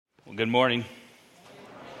Well, good morning.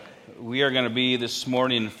 We are going to be this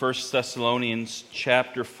morning in 1 Thessalonians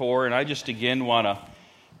chapter 4, and I just again want to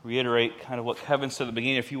reiterate kind of what Kevin said at the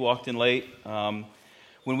beginning if you walked in late.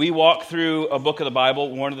 When we walk through a book of the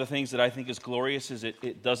Bible, one of the things that I think is glorious is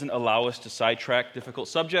it doesn't allow us to sidetrack difficult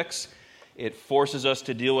subjects. It forces us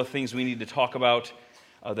to deal with things we need to talk about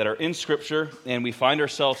that are in Scripture, and we find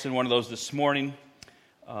ourselves in one of those this morning.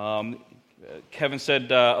 Kevin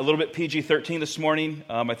said a little bit PG-13 this morning.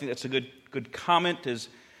 I think that's a good comment. Is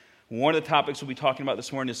one of the topics we'll be talking about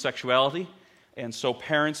this morning is sexuality. And so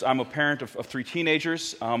parents, I'm a parent of three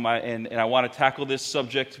teenagers, and I want to tackle this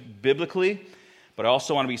subject biblically, but I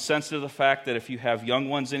also want to be sensitive to the fact that if you have young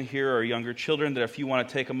ones in here or younger children, that if you want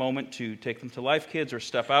to take a moment to take them to Life Kids or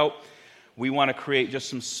step out, we want to create just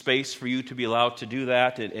some space for you to be allowed to do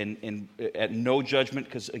that and at no judgment,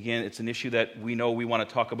 because, again, it's an issue that we know we want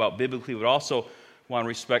to talk about biblically, but also want to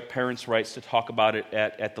respect parents' rights to talk about it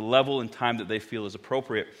at the level and time that they feel is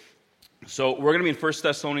appropriate. So we're going to be in 1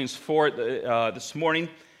 Thessalonians 4 this morning,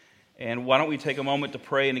 and why don't we take a moment to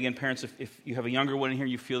pray. And again, parents, if you have a younger one in here,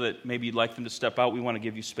 you feel that maybe you'd like them to step out, we want to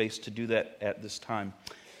give you space to do that at this time.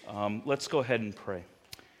 Let's go ahead and pray.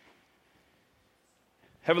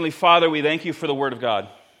 Heavenly Father, we thank you for the Word of God.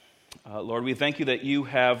 Lord, we thank you that you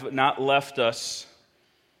have not left us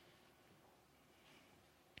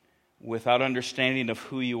without understanding of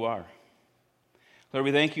who you are. Lord,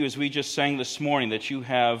 we thank you as we just sang this morning that you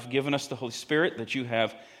have given us the Holy Spirit, that you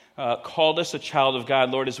have called us a child of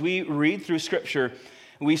God. Lord, as we read through Scripture,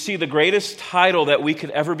 we see the greatest title that we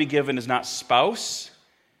could ever be given is not spouse,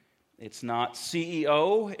 it's not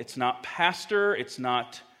CEO, it's not pastor, it's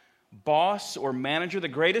not boss or manager. The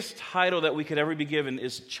greatest title that we could ever be given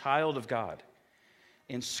is child of God.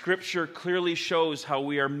 And Scripture clearly shows how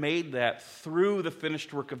we are made that through the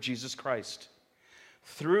finished work of Jesus Christ,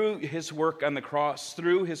 through his work on the cross,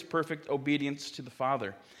 through his perfect obedience to the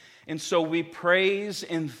Father. And so we praise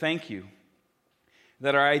and thank you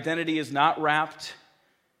that our identity is not wrapped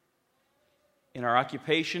in our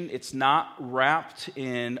occupation, it's not wrapped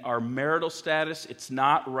in our marital status, it's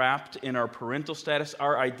not wrapped in our parental status.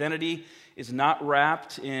 Our identity is not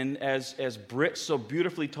wrapped in, as Britt so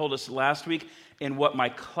beautifully told us last week, in what my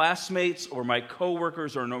classmates or my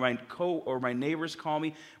coworkers or my neighbors call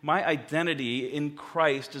me. My identity in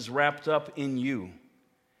Christ is wrapped up in you.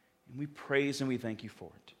 And we praise and we thank you for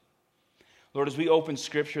it. Lord, as we open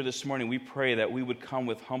Scripture this morning, we pray that we would come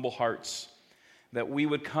with humble hearts, that we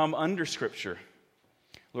would come under Scripture,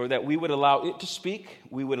 Lord, that we would allow it to speak,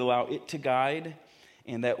 we would allow it to guide,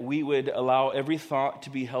 and that we would allow every thought to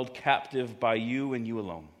be held captive by you and you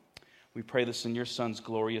alone. We pray this in your Son's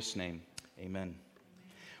glorious name. Amen.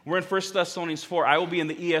 We're in 1 Thessalonians 4. I will be in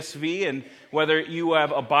the ESV, and whether you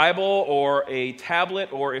have a Bible or a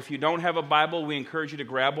tablet, or if you don't have a Bible, we encourage you to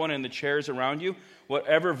grab one in the chairs around you.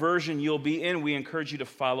 Whatever version you'll be in, we encourage you to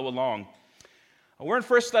follow along. We're in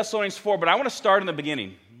 1 Thessalonians 4, but I want to start in the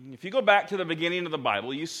beginning. If you go back to the beginning of the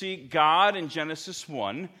Bible, you see God in Genesis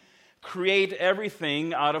 1 create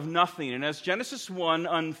everything out of nothing. And as Genesis 1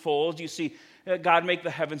 unfolds, you see God make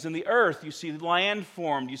the heavens and the earth. You see land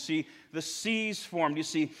formed. You see the seas formed. You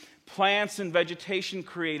see plants and vegetation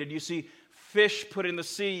created. You see fish put in the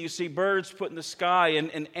sea. You see birds put in the sky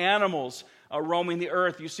and animals roaming the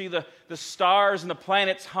earth. You see the stars and the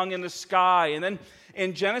planets hung in the sky. And then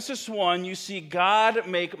in Genesis 1, you see God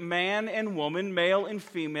make man and woman, male and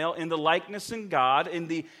female, in the likeness in God, in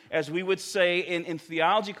the, as we would say in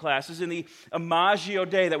theology classes, in the imagio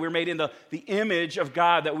Dei, that we're made in the image of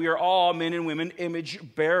God, that we are all men and women image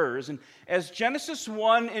bearers. And as Genesis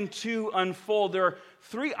 1 and 2 unfold, there are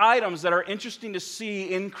three items that are interesting to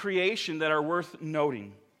see in creation that are worth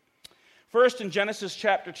noting. First, in Genesis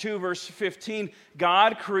chapter 2, verse 15,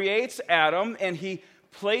 God creates Adam and he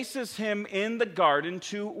places him in the garden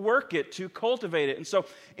to work it, to cultivate it. And so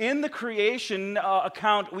in the creation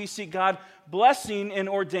account, we see God blessing and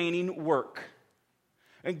ordaining work.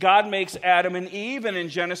 And God makes Adam and Eve, and in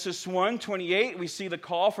Genesis 1:28, we see the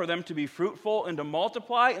call for them to be fruitful and to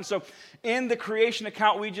multiply. And so in the creation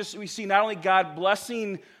account, we see not only God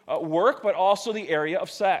blessing work, but also the area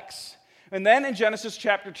of sex. And then in Genesis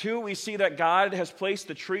chapter 2, we see that God has placed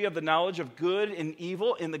the tree of the knowledge of good and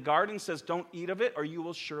evil in the garden, says, don't eat of it or you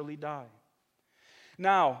will surely die.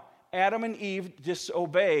 Now, Adam and Eve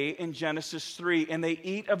disobey in Genesis 3, and they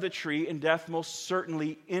eat of the tree, and death most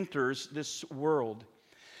certainly enters this world.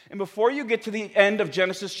 And before you get to the end of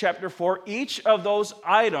Genesis chapter 4, each of those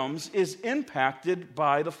items is impacted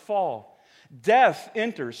by the fall. Death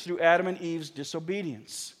enters through Adam and Eve's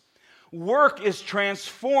disobedience. Work is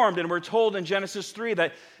transformed, and we're told in Genesis 3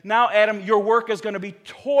 that now, Adam, your work is going to be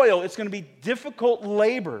toil. It's going to be difficult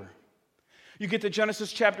labor. You get to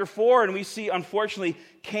Genesis chapter 4, and we see, unfortunately,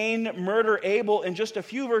 Cain murder Abel, and just a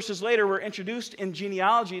few verses later, we're introduced in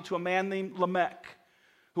genealogy to a man named Lamech,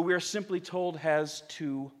 who we are simply told has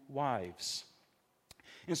 2 wives.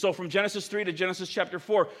 And so from Genesis 3 to Genesis chapter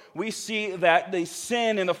 4, we see that the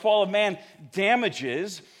sin and the fall of man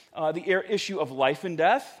damages the issue of life and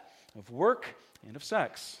death, of work, and of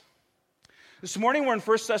sex. This morning we're in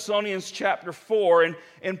 1 Thessalonians chapter 4,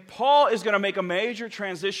 and Paul is going to make a major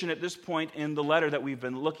transition at this point in the letter that we've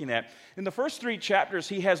been looking at. In the first 3 chapters,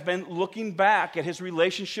 he has been looking back at his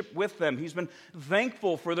relationship with them. He's been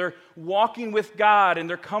thankful for their walking with God and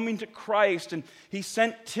their coming to Christ, and he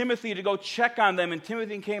sent Timothy to go check on them, and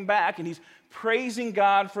Timothy came back, and he's praising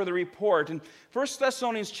God for the report. In 1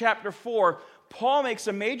 Thessalonians chapter 4, Paul makes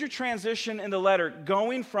a major transition in the letter,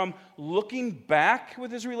 going from looking back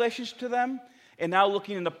with his relationship to them and now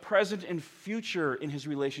looking in the present and future in his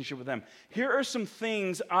relationship with them. Here are some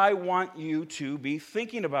things I want you to be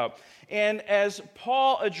thinking about. And as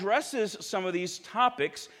Paul addresses some of these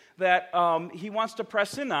topics that he wants to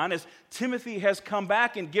press in on, as Timothy has come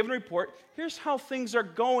back and given a report, here's how things are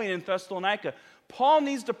going in Thessalonica. Paul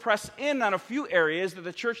needs to press in on a few areas that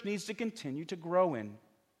the church needs to continue to grow in.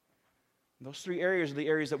 And those 3 areas are the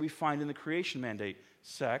areas that we find in the creation mandate: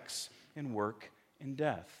 sex and work and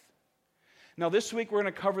death. Now, this week we're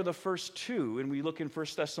going to cover the first 2, and we look in 1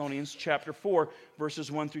 Thessalonians chapter 4,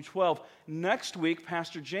 verses 1 through 12. Next week,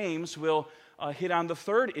 Pastor James will hit on the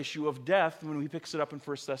 3rd issue of death when he picks it up in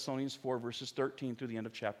 1 Thessalonians 4, verses 13 through the end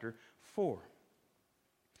of chapter 4.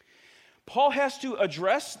 Paul has to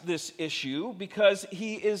address this issue because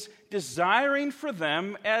he is desiring for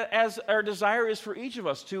them, as our desire is for each of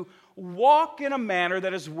us, to walk in a manner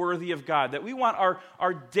that is worthy of God, that we want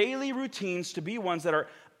our daily routines to be ones that are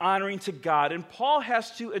honoring to God. And Paul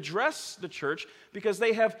has to address the church because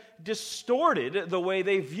they have distorted the way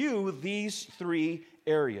they view these 3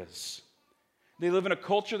 areas. They live in a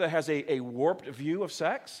culture that has a warped view of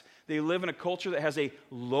sex. They live in a culture that has a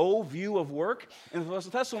low view of work. And the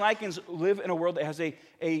Thessalonians live in a world that has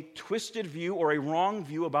a twisted view or a wrong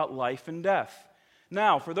view about life and death.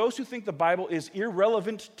 Now, for those who think the Bible is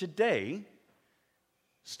irrelevant today,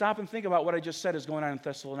 stop and think about what I just said is going on in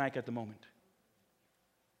Thessalonica at the moment.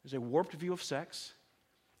 There's a warped view of sex,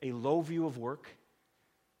 a low view of work,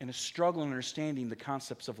 and a struggle in understanding the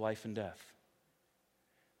concepts of life and death.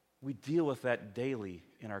 We deal with that daily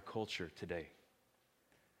in our culture today.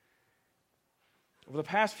 Over the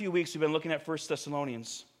past few weeks, we've been looking at 1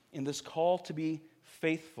 Thessalonians in this call to be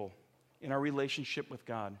faithful in our relationship with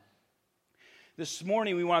God. This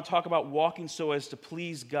morning, we want to talk about walking so as to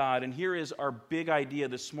please God, and here is our big idea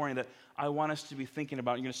this morning that I want us to be thinking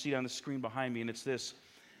about. You're going to see it on the screen behind me, and it's this.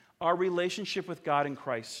 Our relationship with God in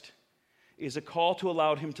Christ is a call to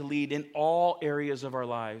allow Him to lead in all areas of our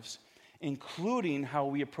lives, including how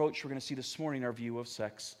we approach, we're going to see this morning, our view of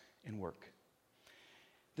sex and work.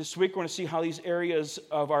 This week, we're going to see how these areas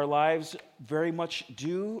of our lives very much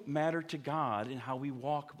do matter to God and how we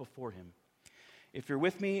walk before Him. If you're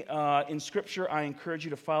with me in Scripture, I encourage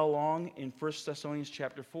you to follow along in 1 Thessalonians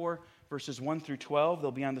chapter 4, verses 1 through 12.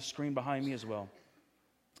 They'll be on the screen behind me as well.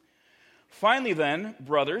 Finally then,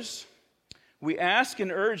 brothers, we ask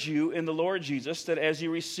and urge you in the Lord Jesus that as you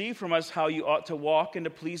receive from us how you ought to walk and to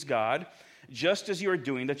please God, just as you are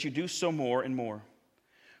doing, that you do so more and more.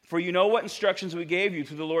 For you know what instructions we gave you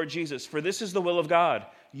through the Lord Jesus. For this is the will of God,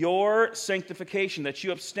 your sanctification, that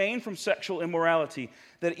you abstain from sexual immorality,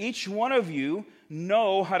 that each one of you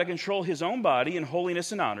know how to control his own body in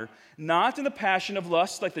holiness and honor, not in the passion of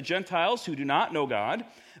lust like the Gentiles who do not know God,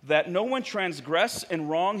 that no one transgress and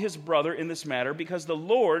wrong his brother in this matter, because the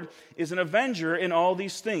Lord is an avenger in all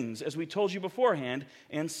these things, as we told you beforehand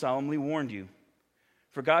and solemnly warned you.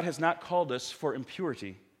 For God has not called us for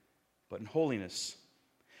impurity, but in holiness.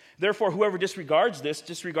 Therefore, whoever disregards this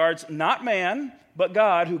disregards not man, but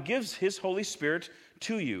God, who gives his Holy Spirit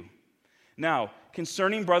to you. Now,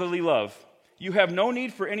 concerning brotherly love, you have no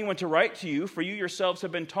need for anyone to write to you, for you yourselves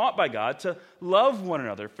have been taught by God to love one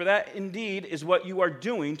another, for that indeed is what you are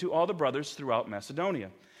doing to all the brothers throughout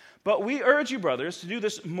Macedonia. But we urge you, brothers, to do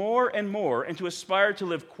this more and more, and to aspire to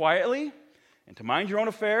live quietly, and to mind your own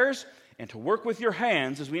affairs, and to work with your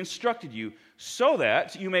hands as we instructed you, so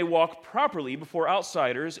that you may walk properly before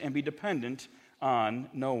outsiders and be dependent on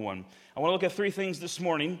no one. I want to look at 3 things this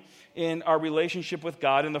morning in our relationship with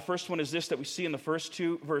God, and the first one is this that we see in the first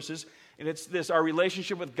 2 verses, and it's this: our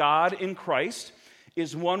relationship with God in Christ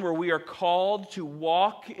is one where we are called to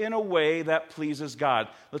walk in a way that pleases God.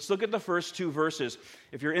 Let's look at the first 2 verses.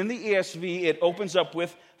 If you're in the ESV, it opens up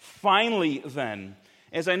with, finally then.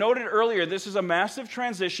 As I noted earlier, this is a massive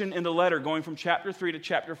transition in the letter, going from chapter 3 to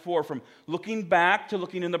chapter 4, from looking back to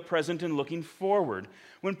looking in the present and looking forward.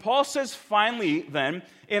 When Paul says finally, then,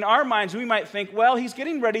 in our minds we might think, well, he's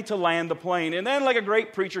getting ready to land the plane, and then like a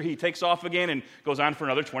great preacher, he takes off again and goes on for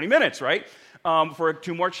another 20 minutes, right? For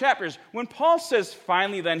 2 more chapters. When Paul says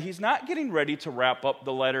finally, then, he's not getting ready to wrap up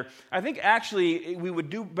the letter. I think actually we would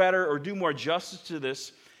do better or do more justice to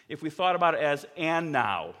this if we thought about it as and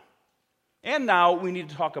now. And now we need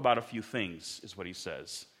to talk about a few things, is what he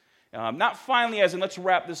says. Not finally as in let's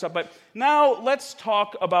wrap this up, but now let's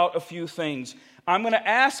talk about a few things. I'm going to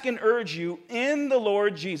ask and urge you in the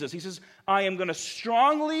Lord Jesus. He says, I am going to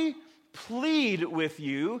strongly plead with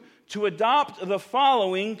you to adopt the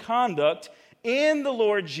following conduct in the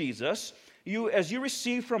Lord Jesus. As you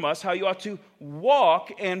receive from us how you ought to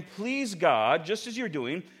walk and please God, just as you're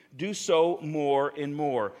doing, do so more and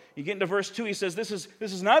more. You get into verse 2, he says, this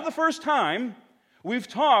is not the first time we've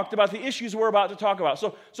talked about the issues we're about to talk about.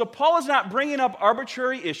 So Paul is not bringing up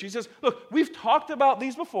arbitrary issues. He says, look, we've talked about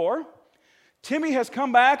these before. Timmy has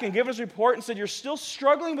come back and given us a report and said, you're still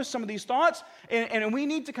struggling with some of these thoughts, and we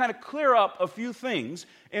need to kind of clear up a few things.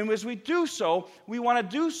 And as we do so, we want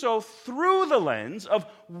to do so through the lens of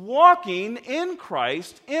walking in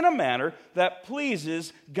Christ in a manner that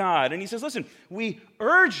pleases God. And he says, listen, we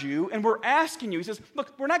urge you and we're asking you. He says,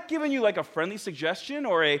 look, we're not giving you like a friendly suggestion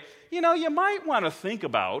or you might want to think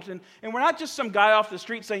about. And we're not just some guy off the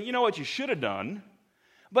street saying, you know what you should have done.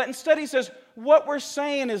 But instead he says, what we're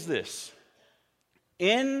saying is this.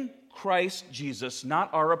 In Christ Jesus,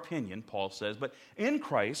 not our opinion, Paul says, but in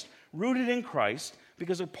Christ, rooted in Christ,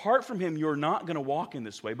 because apart from him, you're not going to walk in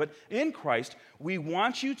this way. But in Christ, we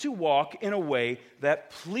want you to walk in a way that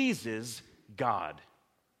pleases God.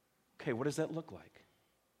 Okay, what does that look like?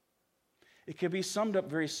 It can be summed up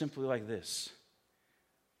very simply like this.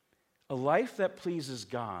 A life that pleases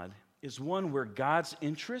God is one where God's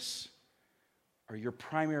interests are your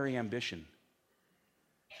primary ambition.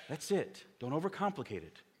 That's it. Don't overcomplicate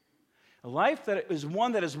it. A life that is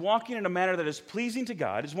one that is walking in a manner that is pleasing to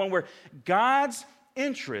God is one where God's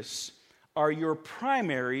interests are your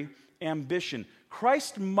primary ambition.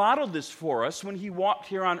 Christ modeled this for us when he walked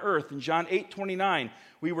here on earth. In John 8:29,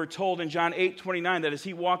 we were told in John 8:29 that as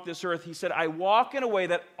he walked this earth, he said, I walk in a way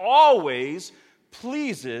that always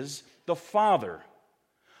pleases the Father.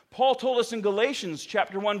 Paul told us in Galatians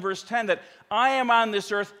chapter 1, verse 10, that I am on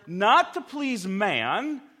this earth not to please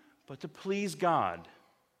man, but to please God.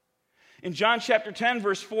 In John chapter 10,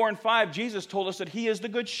 verse 4 and 5, Jesus told us that he is the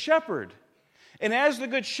good shepherd. And as the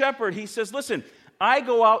good shepherd, he says, listen, I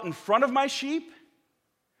go out in front of my sheep,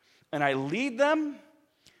 and I lead them.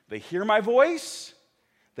 They hear my voice,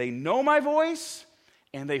 they know my voice,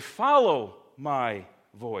 and they follow my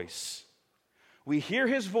voice. We hear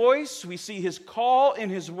his voice, we see his call in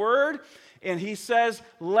his word, and he says,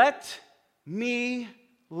 let me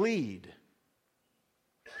lead.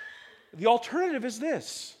 The alternative is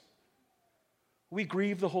this. We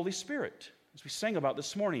grieve the Holy Spirit. As we sang about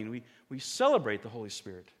this morning, we celebrate the Holy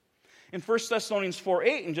Spirit. In 1 Thessalonians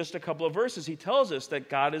 4:8, in just a couple of verses, he tells us that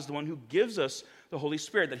God is the one who gives us the Holy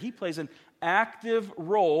Spirit, that he plays an active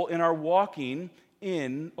role in our walking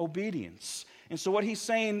in obedience. And so what he's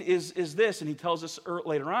saying is this, and he tells us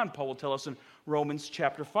later on, Paul will tell us in Romans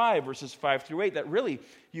chapter 5, verses 5 through 8, that really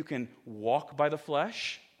you can walk by the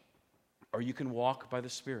flesh or you can walk by the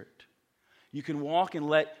Spirit. You can walk and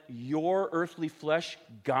let your earthly flesh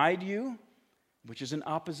guide you, which is in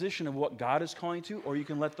opposition of what God is calling you to, or you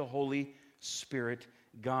can let the Holy Spirit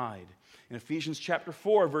guide. In Ephesians chapter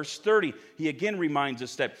 4, verse 30, he again reminds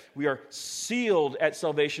us that we are sealed at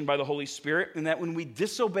salvation by the Holy Spirit, and that when we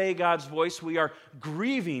disobey God's voice, we are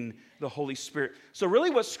grieving the Holy Spirit. So really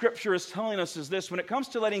what Scripture is telling us is this: when it comes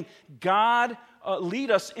to letting God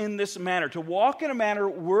lead us in this manner, to walk in a manner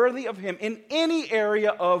worthy of him in any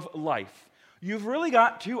area of life, you've really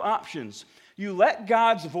got two options. You let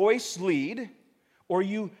God's voice lead, or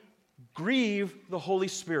you grieve the Holy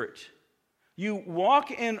Spirit. You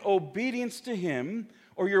walk in obedience to him,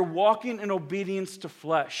 or you're walking in obedience to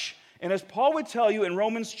flesh. And as Paul would tell you in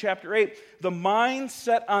Romans chapter 8, the mind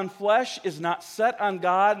set on flesh is not set on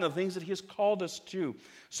God and the things that he has called us to.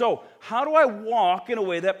 So, how do I walk in a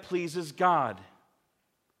way that pleases God?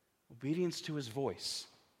 Obedience to his voice.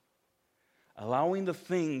 Allowing the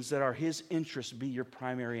things that are his interests be your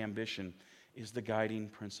primary ambition is the guiding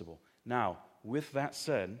principle. Now, with that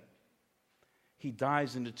said, he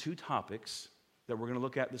dives into two topics that we're going to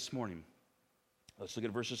look at this morning. Let's look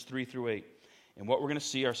at verses 3 through 8. And what we're going to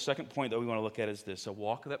see, our second point that we want to look at is this: a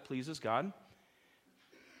walk that pleases God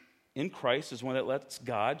in Christ is one that lets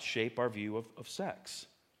God shape our view of sex.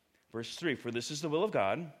 Verse 3, for this is the will of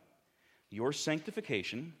God, your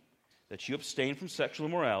sanctification, that you abstain from sexual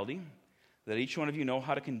immorality, that each one of you know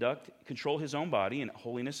how to control his own body in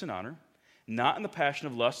holiness and honor, not in the passion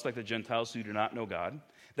of lust like the Gentiles who do not know God,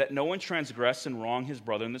 that no one transgress and wrong his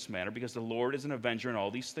brother in this manner, because the Lord is an avenger in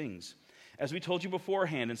all these things. As we told you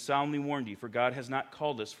beforehand and solemnly warned you, for God has not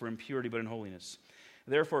called us for impurity but in holiness.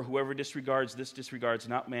 Therefore, whoever disregards this disregards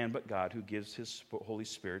not man but God, who gives his Holy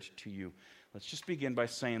Spirit to you. Let's just begin by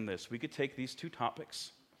saying this. We could take these two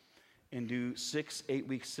topics and do 6-8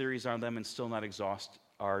 week series on them and still not exhaust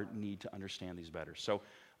our need to understand these better. So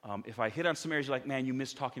if I hit on some areas you're like, man, you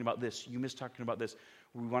missed talking about this, you missed talking about this,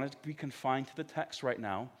 we want to be confined to the text right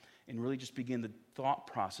now and really just begin the thought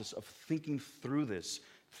process of thinking through this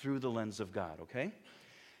through the lens of God, okay?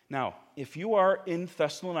 Now, if you are in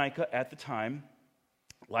Thessalonica at the time,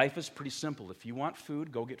 life is pretty simple. If you want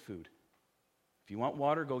food, go get food. If you want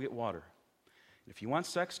water, go get water. If you want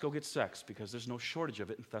sex, go get sex, because there's no shortage of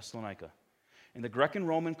it in Thessalonica. In the Greek and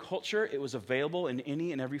Roman culture, it was available in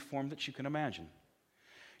any and every form that you can imagine.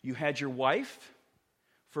 You had your wife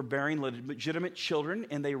for bearing legitimate children,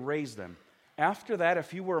 and they raised them. After that,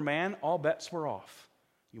 if you were a man, all bets were off.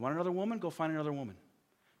 You want another woman? Go find another woman.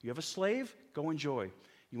 You have a slave? Go enjoy.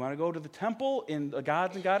 You want to go to the temple in the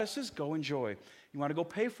gods and goddesses? Go enjoy. You want to go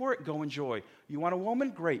pay for it? Go enjoy. You want a woman?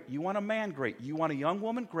 Great. You want a man? Great. You want a young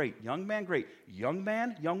woman? Great. Young man? Great. Young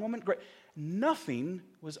man? Young woman? Great. Nothing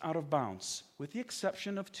was out of bounds, with the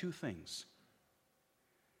exception of two things.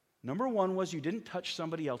 Number one was you didn't touch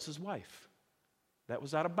somebody else's wife. That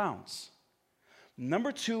was out of bounds.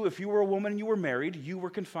 Number two, if you were a woman and you were married, you were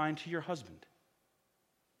confined to your husband.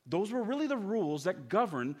 Those were really the rules that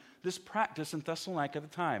governed this practice in Thessalonica at the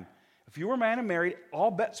time. If you were a man and married, all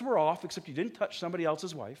bets were off except you didn't touch somebody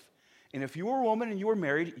else's wife. And if you were a woman and you were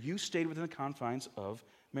married, you stayed within the confines of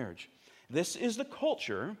marriage. This is the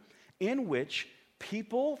culture in which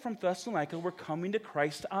people from Thessalonica were coming to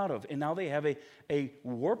Christ out of. And now they have a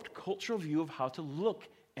warped cultural view of how to look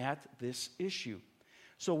at this issue.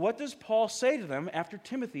 So what does Paul say to them after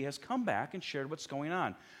Timothy has come back and shared what's going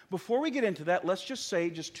on? Before we get into that, let's just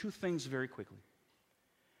say just two things very quickly.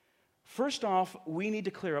 First off, we need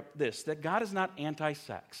to clear up this, that God is not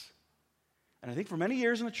anti-sex. And I think for many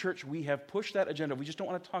years in the church, we have pushed that agenda. We just don't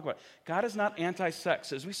want to talk about it. God is not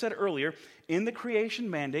anti-sex. As we said earlier, in the creation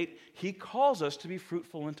mandate, he calls us to be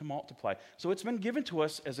fruitful and to multiply. So it's been given to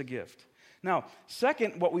us as a gift. Now,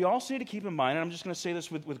 second, what we also need to keep in mind, and I'm just going to say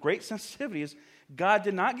this with great sensitivity, is God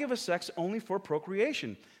did not give us sex only for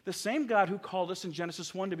procreation. The same God who called us in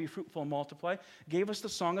Genesis 1 to be fruitful and multiply gave us the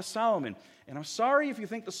Song of Solomon. And I'm sorry if you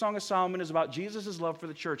think the Song of Solomon is about Jesus' love for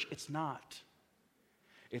the church. It's not.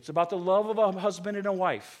 It's about the love of a husband and a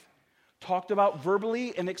wife, talked about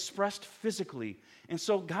verbally and expressed physically. And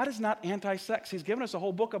so God is not anti-sex. He's given us a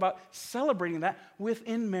whole book about celebrating that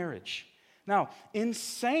within marriage. Now, in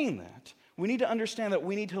saying that, we need to understand that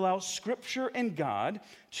we need to allow Scripture and God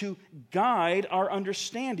to guide our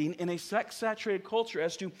understanding in a sex-saturated culture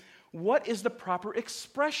as to what is the proper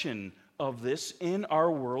expression of this in our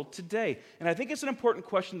world today. And I think it's an important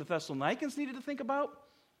question the Thessalonians needed to think about,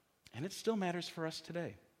 and it still matters for us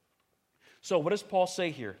today. So what does Paul say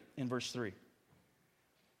here in verse 3?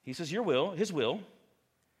 He says, his will,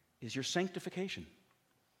 is your sanctification.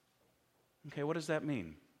 Okay, what does that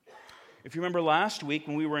mean? If you remember last week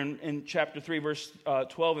when we were in chapter 3, verse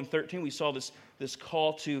 12 and 13, we saw this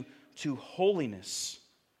call to holiness.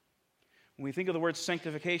 When we think of the word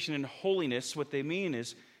sanctification and holiness, what they mean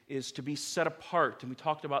is to be set apart. And we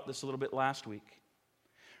talked about this a little bit last week.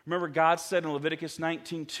 Remember, God said in Leviticus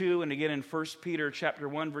 19:2 and again in 1 Peter chapter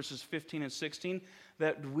 1, verses 15 and 16,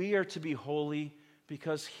 that we are to be holy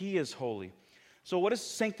because he is holy. So what does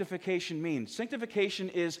sanctification mean? Sanctification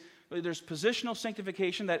is, there's positional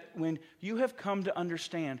sanctification, that when you have come to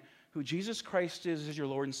understand who Jesus Christ is as your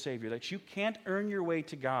Lord and Savior, that you can't earn your way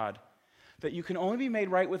to God, that you can only be made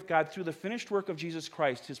right with God through the finished work of Jesus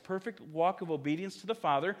Christ, his perfect walk of obedience to the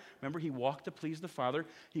Father. Remember, he walked to please the Father.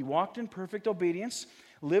 He walked in perfect obedience,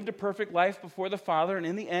 lived a perfect life before the Father, and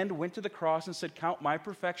in the end went to the cross and said, count my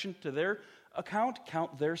perfection to their account,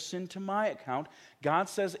 count their sin to my account. God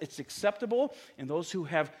says it's acceptable, and those who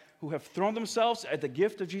have thrown themselves at the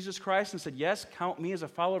gift of Jesus Christ and said, yes, count me as a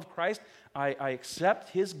follower of Christ. I accept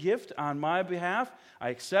his gift on my behalf. I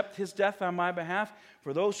accept his death on my behalf.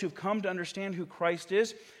 For those who've come to understand who Christ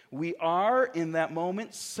is, we are in that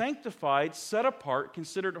moment sanctified, set apart,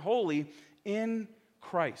 considered holy in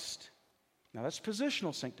Christ. Now that's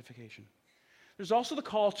positional sanctification. There's also the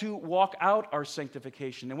call to walk out our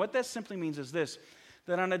sanctification. And what that simply means is this,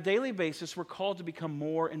 that on a daily basis, we're called to become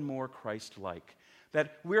more and more Christ-like.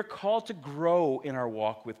 That we're called to grow in our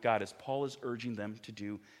walk with God, as Paul is urging them to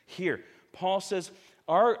do here. Paul says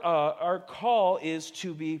our call is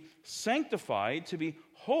to be sanctified, to be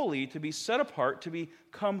holy, to be set apart, to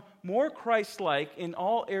become more Christ-like in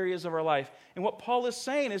all areas of our life. And what Paul is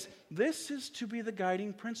saying is this is to be the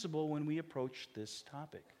guiding principle when we approach this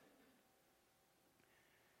topic.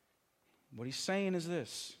 What he's saying is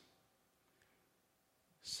this: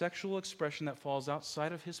 sexual expression that falls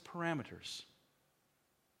outside of his parameters,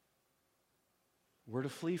 we're to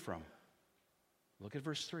flee from. Look at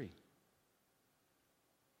verse 3.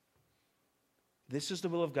 This is the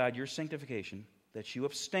will of God, your sanctification, that you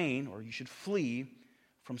abstain, or you should flee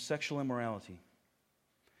from sexual immorality.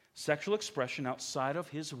 Sexual expression outside of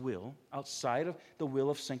his will, outside of the will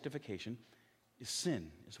of sanctification, is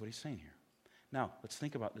sin, is what he's saying here. Now, let's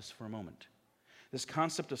think about this for a moment. This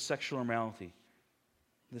concept of sexual immorality,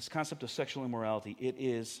 it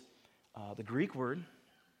is, the Greek word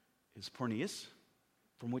is porneus,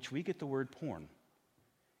 from which we get the word porn.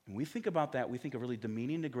 And we think about that, we think of really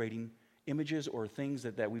demeaning, degrading images or things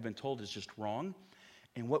that we've been told is just wrong.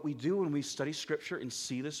 And what we do when we study Scripture and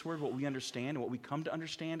see this word, what we understand and what we come to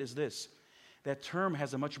understand is this: that term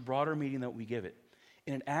has a much broader meaning than we give it.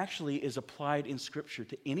 And it actually is applied in Scripture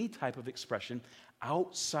to any type of expression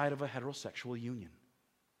outside of a heterosexual union.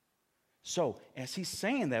 So, as he's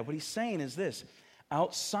saying that, what he's saying is this: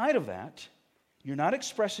 outside of that, you're not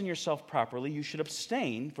expressing yourself properly. You should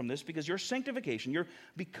abstain from this because your sanctification, your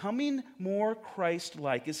becoming more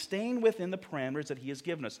Christ-like, is staying within the parameters that he has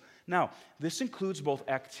given us. Now, this includes both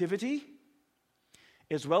activity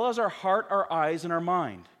as well as our heart, our eyes, and our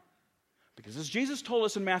mind. Because as Jesus told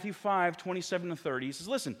us in Matthew 5, 27 and 30, he says,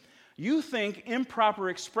 listen, you think improper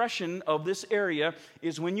expression of this area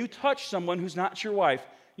is when you touch someone who's not your wife.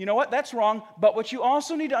 You know what? That's wrong. But what you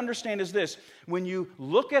also need to understand is this: when you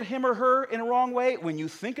look at him or her in a wrong way, when you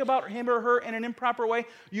think about him or her in an improper way,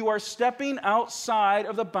 you are stepping outside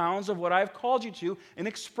of the bounds of what I've called you to and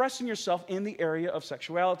expressing yourself in the area of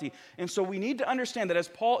sexuality. And so we need to understand that as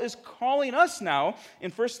Paul is calling us now in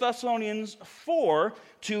 1 Thessalonians 4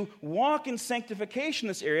 to walk in sanctification in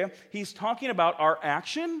this area, he's talking about our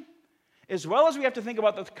action, as well as we have to think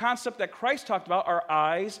about the concept that Christ talked about: our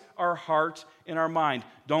eyes, our heart, and our mind.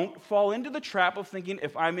 Don't fall into the trap of thinking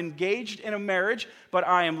if I'm engaged in a marriage, but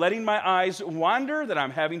I am letting my eyes wander, that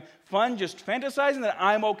I'm having fun, just fantasizing, that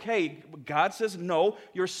I'm okay. God says, no,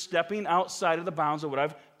 you're stepping outside of the bounds of what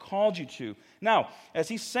I've called you to. Now, as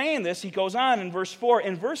he's saying this, he goes on in verse 4.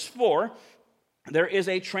 In verse 4, there is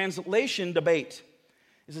a translation debate.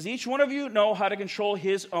 It says, each one of you know how to control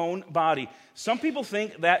his own body. Some people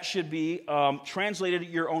think that should be translated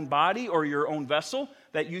your own body or your own vessel,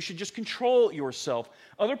 that you should just control yourself.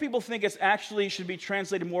 Other people think it actually should be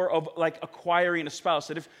translated more of like acquiring a spouse,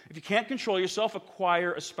 that if you can't control yourself,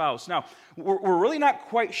 acquire a spouse. Now, we're really not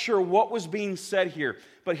quite sure what was being said here,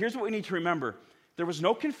 but here's what we need to remember. There was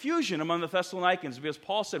no confusion among the Thessalonians because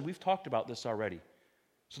Paul said, we've talked about this already.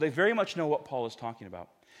 So they very much know what Paul is talking about.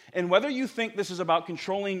 And whether you think this is about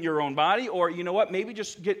controlling your own body, or you know what, maybe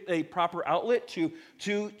just get a proper outlet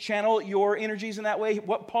to channel your energies in that way,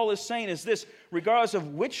 what Paul is saying is this: regardless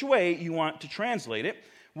of which way you want to translate it,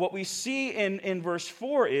 what we see in verse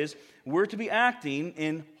 4 is we're to be acting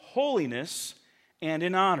in holiness and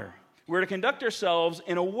in honor. We're to conduct ourselves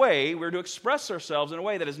in a way, we're to express ourselves in a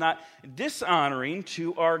way that is not dishonoring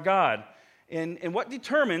to our God. And what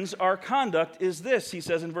determines our conduct is this, he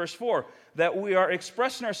says in verse 4, that we are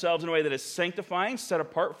expressing ourselves in a way that is sanctifying, set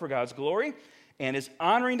apart for God's glory, and is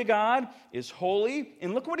honoring to God, is holy.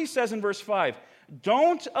 And look what he says in verse 5.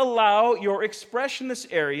 Don't allow your expression in this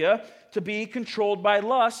area to be controlled by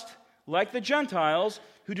lust like the Gentiles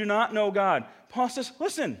who do not know God. Paul says,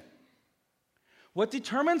 listen, what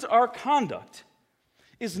determines our conduct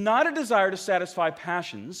is not a desire to satisfy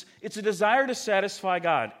passions. It's a desire to satisfy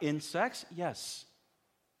God. In sex, yes.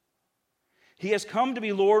 He has come to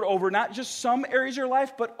be Lord over not just some areas of your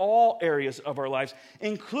life, but all areas of our lives,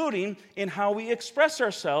 including in how we express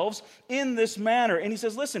ourselves in this manner. And he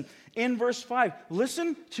says, listen, in verse 5,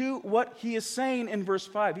 listen to what he is saying in verse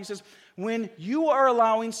 5. He says, when you are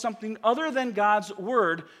allowing something other than God's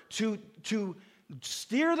word to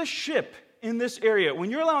steer the ship in this area, when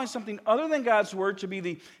you're allowing something other than God's word to be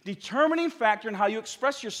the determining factor in how you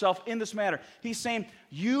express yourself in this matter, he's saying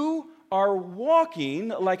you are walking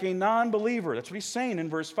like a non-believer. That's what he's saying in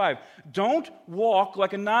verse 5. Don't walk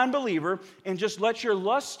like a non-believer and just let your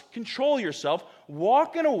lust control yourself.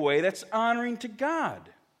 Walk in a way that's honoring to God.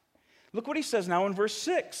 Look what he says now in verse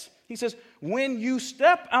 6. He says, when you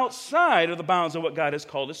step outside of the bounds of what God has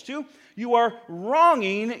called us to, you are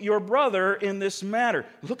wronging your brother in this matter.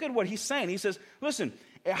 Look at what he's saying. He says, listen,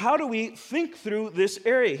 how do we think through this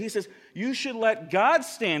area? He says, you should let God's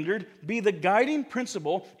standard be the guiding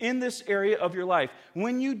principle in this area of your life.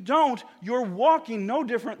 When you don't, you're walking no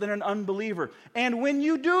different than an unbeliever. And when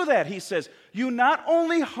you do that, he says, you not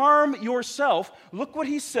only harm yourself, look what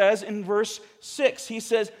he says in verse 6. He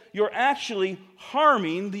says, you're actually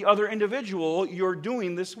harming the other individual you're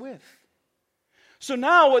doing this with. So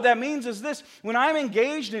now what that means is this: when I'm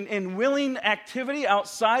engaged in willing activity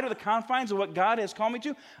outside of the confines of what God has called me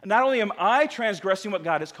to, not only am I transgressing what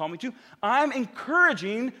God has called me to, I'm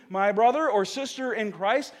encouraging my brother or sister in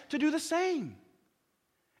Christ to do the same.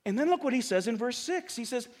 And then look what he says in verse 6. He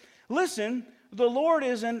says, listen, the Lord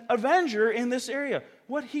is an avenger in this area.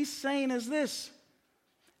 What he's saying is this: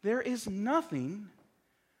 there is nothing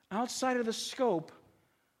outside of the scope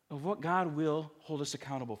of what God will hold us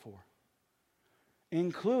accountable for,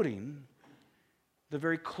 including the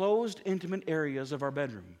very closed, intimate areas of our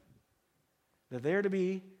bedroom, that they're to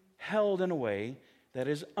be held in a way that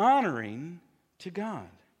is honoring to God.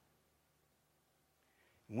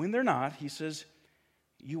 When they're not, he says,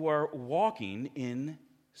 you are walking in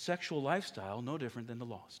sexual lifestyle no different than the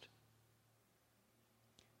lost.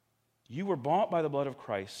 You were bought by the blood of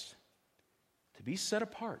Christ to be set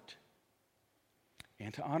apart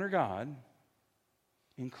and to honor God,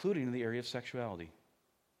 including in the area of sexuality.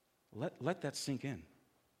 Let that sink in.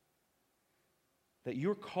 That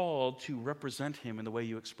you're called to represent him in the way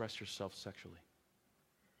you express yourself sexually.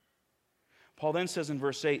 Paul then says in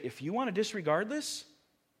verse 8, if you want to disregard this,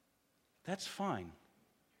 that's fine.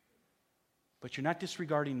 But you're not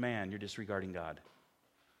disregarding man, you're disregarding God.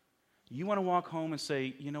 You want to walk home and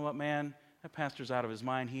say, you know what, man, that pastor's out of his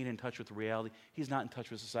mind. He ain't in touch with the reality. He's not in touch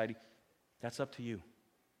with society. That's up to you.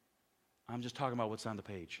 I'm just talking about what's on the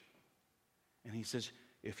page. And he says,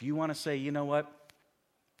 if you want to say, you know what,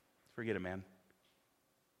 forget it, man.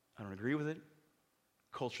 I don't agree with it.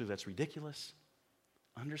 Culture, that's ridiculous.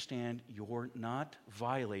 Understand, you're not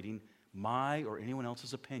violating my or anyone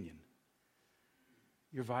else's opinion.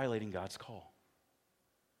 You're violating God's call.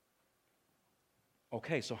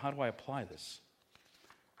 Okay, so how do I apply this?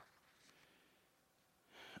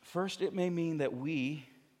 First, it may mean that we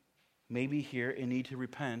may be here and need to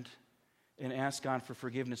repent and ask God for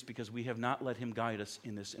forgiveness because we have not let him guide us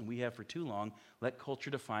in this, and we have for too long let culture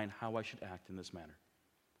define how I should act in this matter.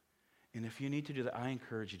 And if you need to do that, I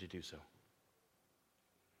encourage you to do so.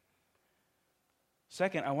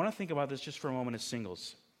 Second, I want to think about this just for a moment as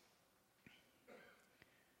singles.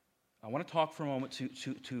 I want to talk for a moment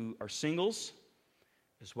to our singles,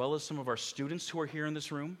 as well as some of our students who are here in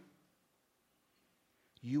this room.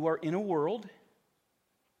 You are in a world,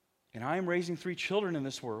 and I am raising 3 children in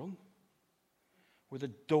this world, where the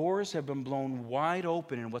doors have been blown wide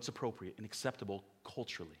open in what's appropriate and acceptable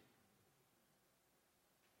culturally.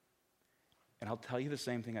 And I'll tell you the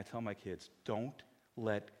same thing I tell my kids. Don't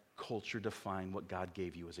let culture define what God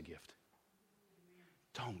gave you as a gift.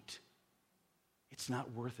 Don't. It's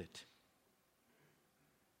not worth it.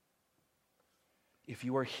 If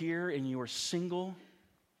you are here and you are single,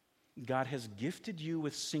 God has gifted you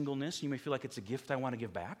with singleness. You may feel like it's a gift I want to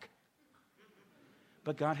give back.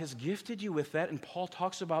 But God has gifted you with that, and Paul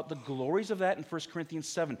talks about the glories of that in 1 Corinthians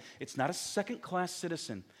 7. It's not a second-class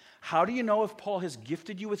citizen. How do you know if Paul has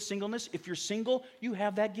gifted you with singleness? If you're single, you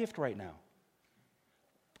have that gift right now.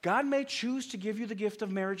 God may choose to give you the gift of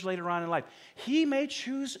marriage later on in life. He may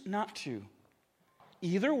choose not to.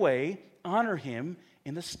 Either way, honor him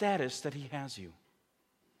in the status that he has you.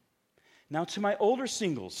 Now, to my older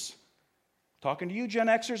singles, talking to you Gen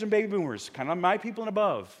Xers and baby boomers, kind of my people and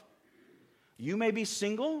above, you may be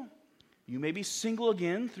single. You may be single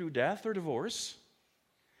again through death or divorce.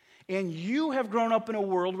 And you have grown up in a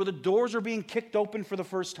world where the doors are being kicked open for the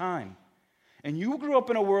first time. And you grew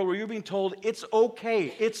up in a world where you're being told, it's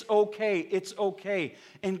okay, it's okay, it's okay.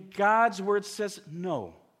 And God's word says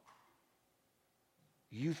no.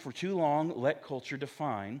 You, for too long, let culture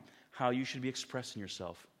define how you should be expressing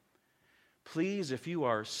yourself. Please, if you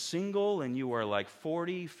are single and you are like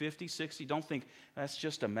 40, 50, 60, don't think that's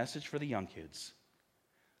just a message for the young kids.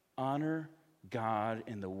 Honor God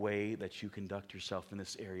in the way that you conduct yourself in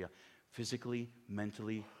this area, physically,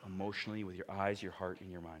 mentally, emotionally, with your eyes, your heart,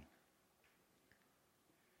 and your mind.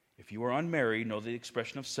 If you are unmarried, know the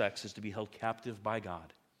expression of sex is to be held captive by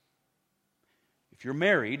God. If you're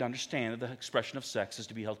married, understand that the expression of sex is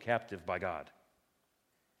to be held captive by God.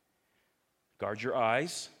 Guard your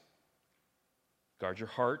eyes. Guard your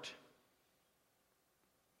heart.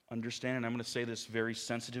 Understand, and I'm going to say this very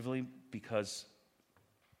sensitively because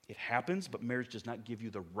It happens, but marriage does not give you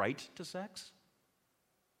the right to sex.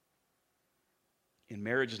 And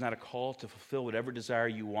marriage is not a call to fulfill whatever desire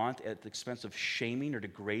you want at the expense of shaming or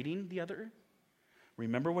degrading the other.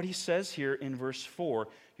 Remember what he says here in verse 4.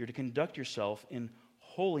 You're to conduct yourself in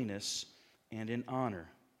holiness and in honor.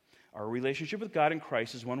 Our relationship with God in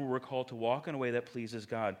Christ is one where we're called to walk in a way that pleases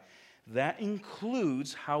God. That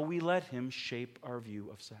includes how we let him shape our view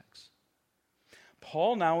of sex.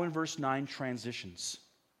 Paul now in verse 9 transitions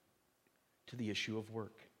to the issue of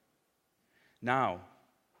work. Now,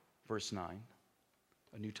 verse 9,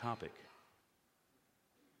 a new topic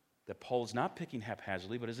that Paul is not picking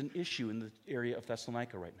haphazardly, but is an issue in the area of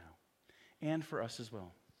Thessalonica right now, and for us as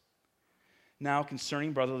well. Now,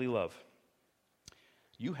 concerning brotherly love,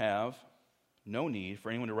 you have no need for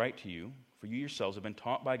anyone to write to you, for you yourselves have been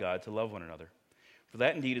taught by God to love one another. For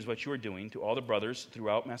that indeed is what you are doing to all the brothers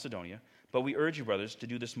throughout Macedonia. But we urge you, brothers, to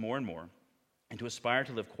do this more and more, and to aspire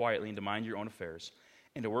to live quietly and to mind your own affairs,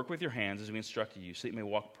 and to work with your hands as we instructed you, so that you may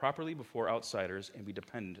walk properly before outsiders and be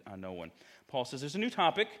dependent on no one. Paul says there's a new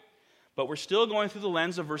topic, but we're still going through the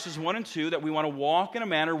lens of verses 1 and 2, that we want to walk in a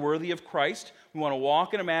manner worthy of Christ. We want to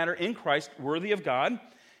walk in a manner in Christ worthy of God.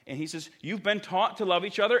 And he says, you've been taught to love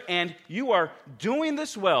each other, and you are doing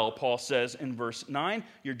this well, Paul says in verse 9.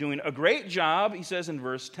 You're doing a great job, he says in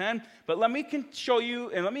verse 10. But let me show you,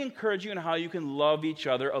 and let me encourage you in how you can love each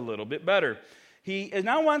other a little bit better. He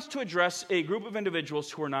now wants to address a group of individuals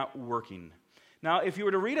who are not working. Now, if you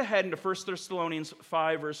were to read ahead into 1 Thessalonians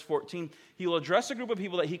 5, verse 14, he will address a group of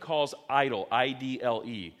people that he calls idle,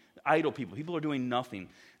 I-D-L-E, idle people who are doing nothing.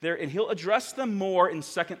 And he'll address them more in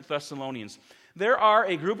 2 Thessalonians. There are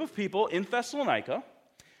a group of people in Thessalonica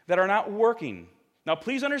that are not working. Now,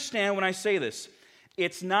 please understand when I say this,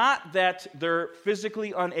 it's not that they're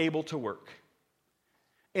physically unable to work.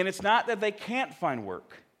 And it's not that they can't find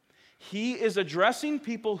work. He is addressing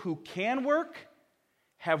people who can work,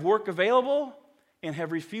 have work available, and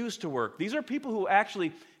have refused to work. These are people who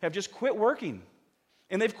actually have just quit working.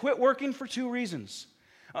 And they've quit working for two reasons.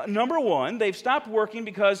 Number one, they've stopped working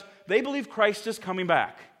because they believe Christ is coming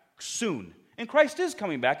back soon. And Christ is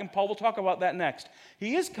coming back, and Paul will talk about that next.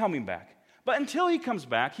 He is coming back. But until he comes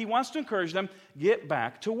back, he wants to encourage them, get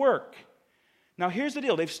back to work. Now, here's the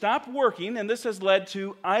deal. They've stopped working, and this has led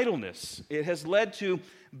to idleness. It has led to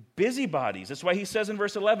busybodies. That's why he says in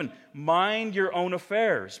verse 11, mind your own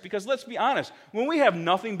affairs. Because let's be honest, when we have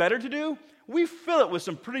nothing better to do, we fill it with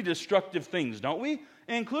some pretty destructive things, don't we?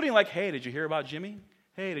 Including like, hey, did you hear about Jimmy?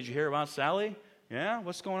 Hey, did you hear about Sally? Yeah,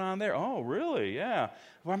 what's going on there? Oh, really? Yeah.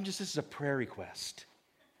 Well, this is a prayer request.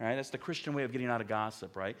 All right, that's the Christian way of getting out of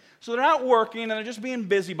gossip, right? So they're not working, and they're just being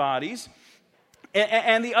busybodies.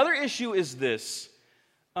 And the other issue is this.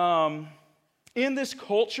 In this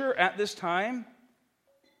culture at this time,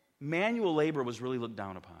 manual labor was really looked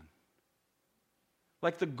down upon.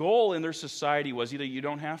 Like the goal in their society was either you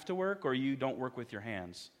don't have to work or you don't work with your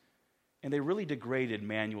hands. And they really degraded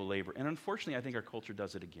manual labor. And unfortunately, I think our culture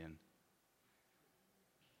does it again.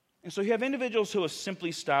 And so you have individuals who have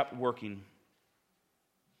simply stopped working,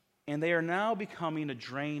 and they are now becoming a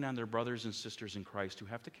drain on their brothers and sisters in Christ who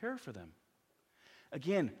have to care for them.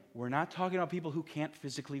 Again, we're not talking about people who can't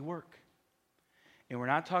physically work. And we're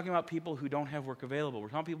not talking about people who don't have work available. We're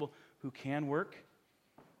talking about people who can work.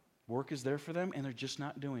 Work is there for them, and they're just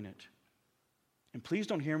not doing it. And please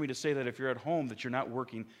don't hear me to say that if you're at home that you're not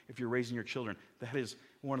working, if you're raising your children. That is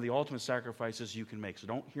one of the ultimate sacrifices you can make. So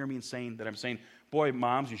don't hear me saying that I'm saying, boy,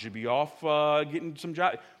 moms, you should be off getting some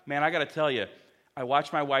job. Man, I got to tell you, I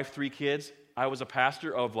watched my wife, 3 kids. I was a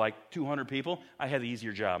pastor of like 200 people. I had the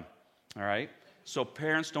easier job, all right? So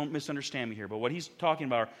parents, don't misunderstand me here. But what he's talking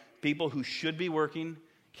about are people who should be working,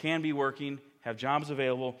 can be working, have jobs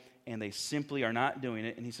available, and they simply are not doing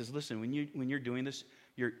it. And he says, listen, when you're doing this,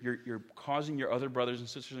 you're causing your other brothers and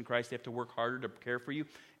sisters in Christ, they have to work harder to care for you,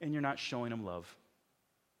 and you're not showing them love.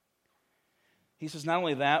 He says not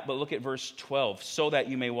only that, but look at verse 12. So that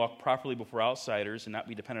you may walk properly before outsiders and not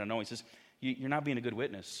be dependent on no one. He says, you're not being a good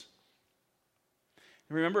witness.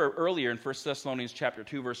 Remember earlier in 1 Thessalonians chapter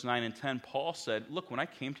 2, verse 9 and 10, Paul said, look, when I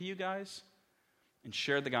came to you guys and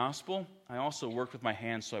shared the gospel, I also worked with my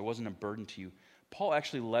hands so I wasn't a burden to you. Paul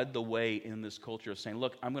actually led the way in this culture of saying,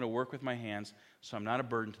 look, I'm going to work with my hands so I'm not a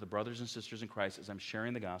burden to the brothers and sisters in Christ as I'm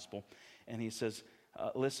sharing the gospel. And he says,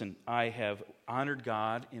 listen, I have honored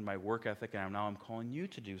God in my work ethic, and now I'm calling you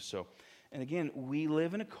to do so. And again, we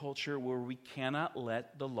live in a culture where we cannot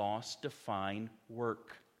let the lost define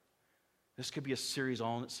work. This could be a series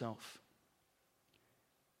all in itself.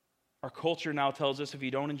 Our culture now tells us if you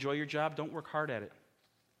don't enjoy your job, don't work hard at it.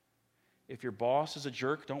 If your boss is a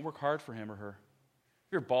jerk, don't work hard for him or her.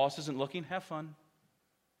 If your boss isn't looking, have fun.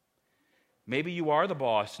 Maybe you are the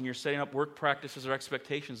boss and you're setting up work practices or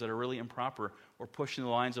expectations that are really improper or pushing the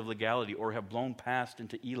lines of legality or have blown past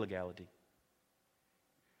into illegality.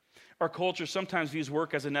 Our culture sometimes views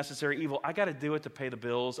work as a necessary evil. I got to do it to pay the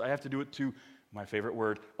bills. I have to do it to, my favorite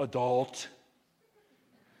word, adult.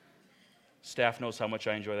 Staff knows how much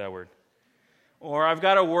I enjoy that word. Or I've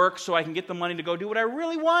got to work so I can get the money to go do what I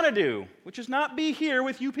really want to do, which is not be here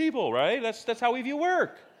with you people, right? That's how we view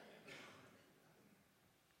work.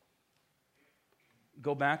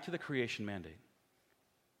 Go back to the creation mandate.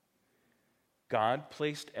 God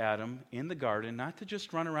placed Adam in the garden not to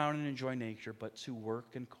just run around and enjoy nature, but to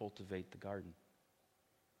work and cultivate the garden.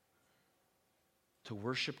 To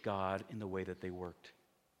worship God in the way that they worked.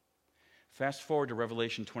 Fast forward to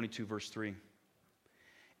Revelation 22, verse 3.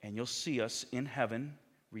 And you'll see us in heaven,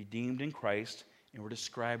 redeemed in Christ, and we're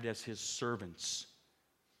described as his servants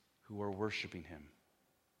who are worshiping him.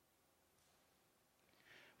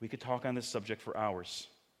 We could talk on this subject for hours,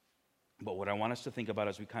 but what I want us to think about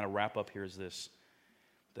as we kind of wrap up here is this,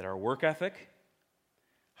 that our work ethic,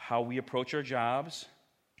 how we approach our jobs,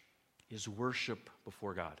 is worship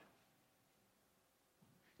before God.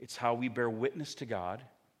 It's how we bear witness to God.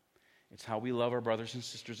 It's how we love our brothers and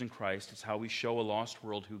sisters in Christ. It's how we show a lost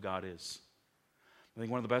world who God is. I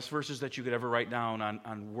think one of the best verses that you could ever write down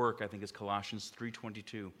on work, I think, is Colossians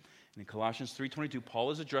 3:22. And in Colossians 3:22,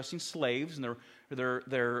 Paul is addressing slaves and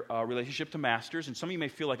their relationship to masters. And some of you may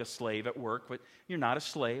feel like a slave at work, but you're not a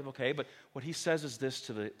slave, okay? But what he says is this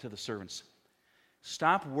to the servants.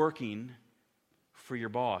 Stop working for your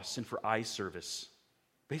boss and for eye service.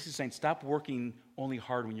 Basically saying, stop working only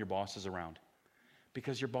hard when your boss is around.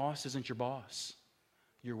 Because your boss isn't your boss.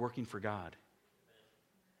 You're working for God.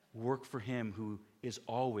 Work for him who is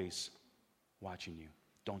always watching you.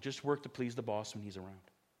 Don't just work to please the boss when he's around.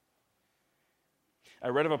 I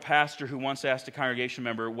read of a pastor who once asked a congregation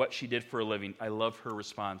member what she did for a living. I love her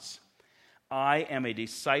response. I am a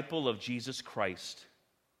disciple of Jesus Christ,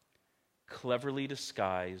 cleverly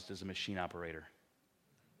disguised as a machine operator.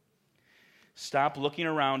 Stop looking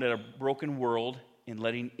around at a broken world and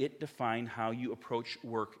letting it define how you approach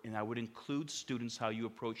work. And I would include students, how you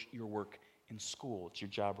approach your work in school. It's your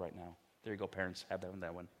job right now. There you go, parents. Have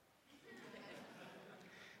that one.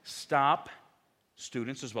 Stop,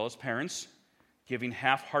 students as well as parents, giving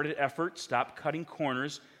half-hearted effort. Stop cutting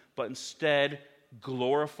corners, but instead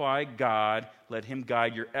glorify God. Let him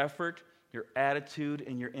guide your effort, your attitude,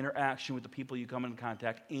 and your interaction with the people you come into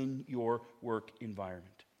contact in your work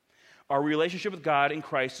environment. Our relationship with God in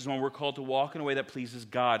Christ is one we're called to walk in a way that pleases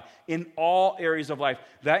God in all areas of life.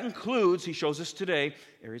 That includes, he shows us today,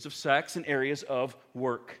 areas of sex and areas of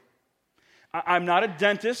work. I'm not a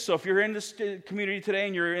dentist, so if you're in this community today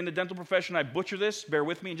and you're in the dental profession, I butcher this, bear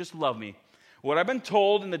with me and just love me. What I've been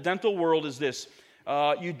told in the dental world is this.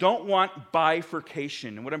 You don't want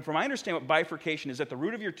bifurcation. And from my understanding, what bifurcation is, at the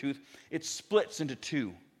root of your tooth, it splits into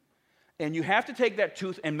two. And you have to take that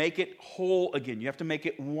tooth and make it whole again. You have to make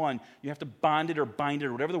it one. You have to bond it or bind it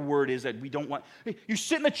or whatever the word is that we don't want. You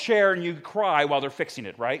sit in a chair and you cry while they're fixing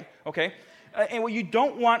it, right? Okay? And what you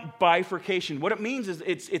don't want bifurcation. What it means is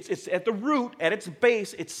it's at the root, at its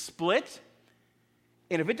base, it's split.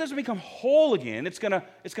 And if it doesn't become whole again, it's gonna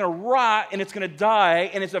rot and it's gonna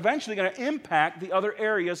die, and it's eventually gonna impact the other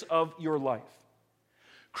areas of your life.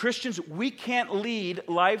 Christians, we can't lead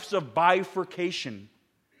lives of bifurcation,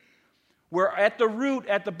 where at the root,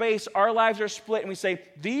 at the base, our lives are split, and we say,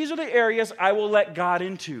 these are the areas I will let God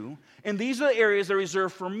into, and these are the areas that are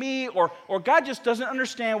reserved for me, or God just doesn't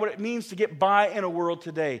understand what it means to get by in a world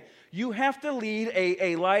today. You have to lead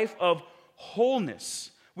a life of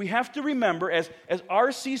wholeness. We have to remember, as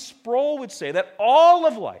R.C. Sproul would say, that all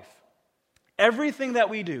of life, everything that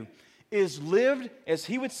we do, is lived, as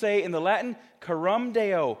he would say in the Latin, carum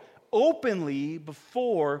Deo, openly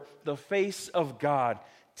before the face of God.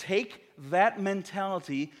 Take that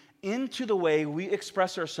mentality into the way we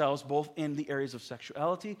express ourselves, both in the areas of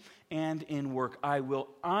sexuality and in work. I will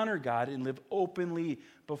honor God and live openly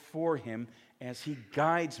before him as he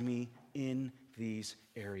guides me in these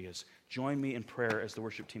areas. Join me in prayer as the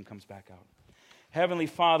worship team comes back out. Heavenly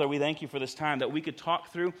Father, we thank you for this time that we could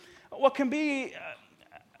talk through what can be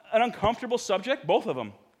an uncomfortable subject, both of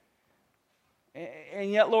them.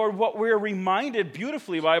 And yet, Lord, what we're reminded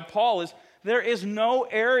beautifully by Paul is there is no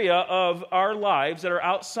area of our lives that are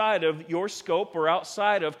outside of your scope or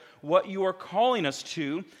outside of what you are calling us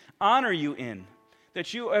to honor you in.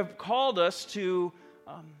 That you have called us to,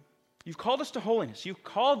 you've called us to holiness. You've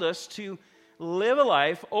called us to live a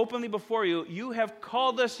life openly before you. You have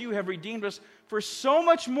called us, you have redeemed us for so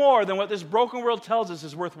much more than what this broken world tells us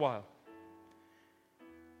is worthwhile.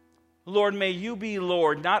 Lord, may you be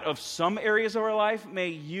Lord, not of some areas of our life, may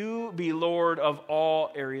you be Lord of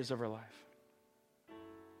all areas of our life.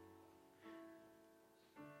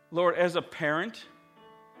 Lord, as a parent,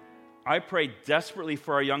 I pray desperately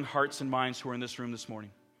for our young hearts and minds who are in this room this morning,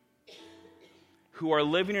 who are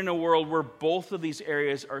living in a world where both of these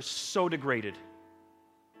areas are so degraded.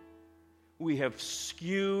 We have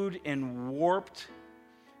skewed and warped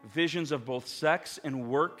visions of both sex and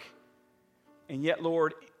work, and yet,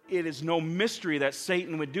 Lord, it is no mystery that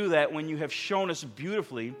Satan would do that when you have shown us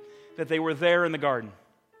beautifully that they were there in the garden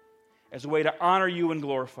as a way to honor you and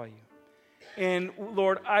glorify you. And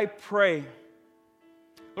Lord, I pray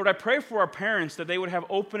for our parents that they would have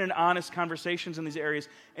open and honest conversations in these areas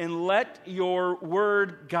and let your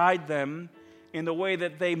word guide them in the way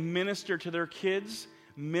that they minister to their kids,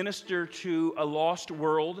 minister to a lost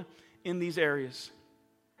world in these areas.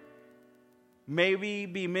 May we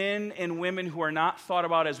be men and women who are not thought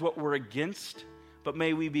about as what we're against, but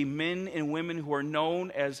may we be men and women who are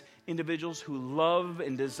known as individuals who love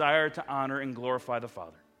and desire to honor and glorify the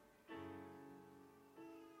Father.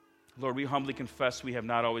 Lord, we humbly confess we have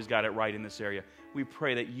not always got it right in this area. We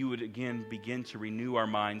pray that you would again begin to renew our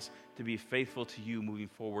minds to be faithful to you moving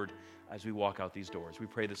forward as we walk out these doors. We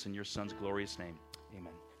pray this in your Son's glorious name.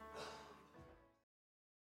 Amen.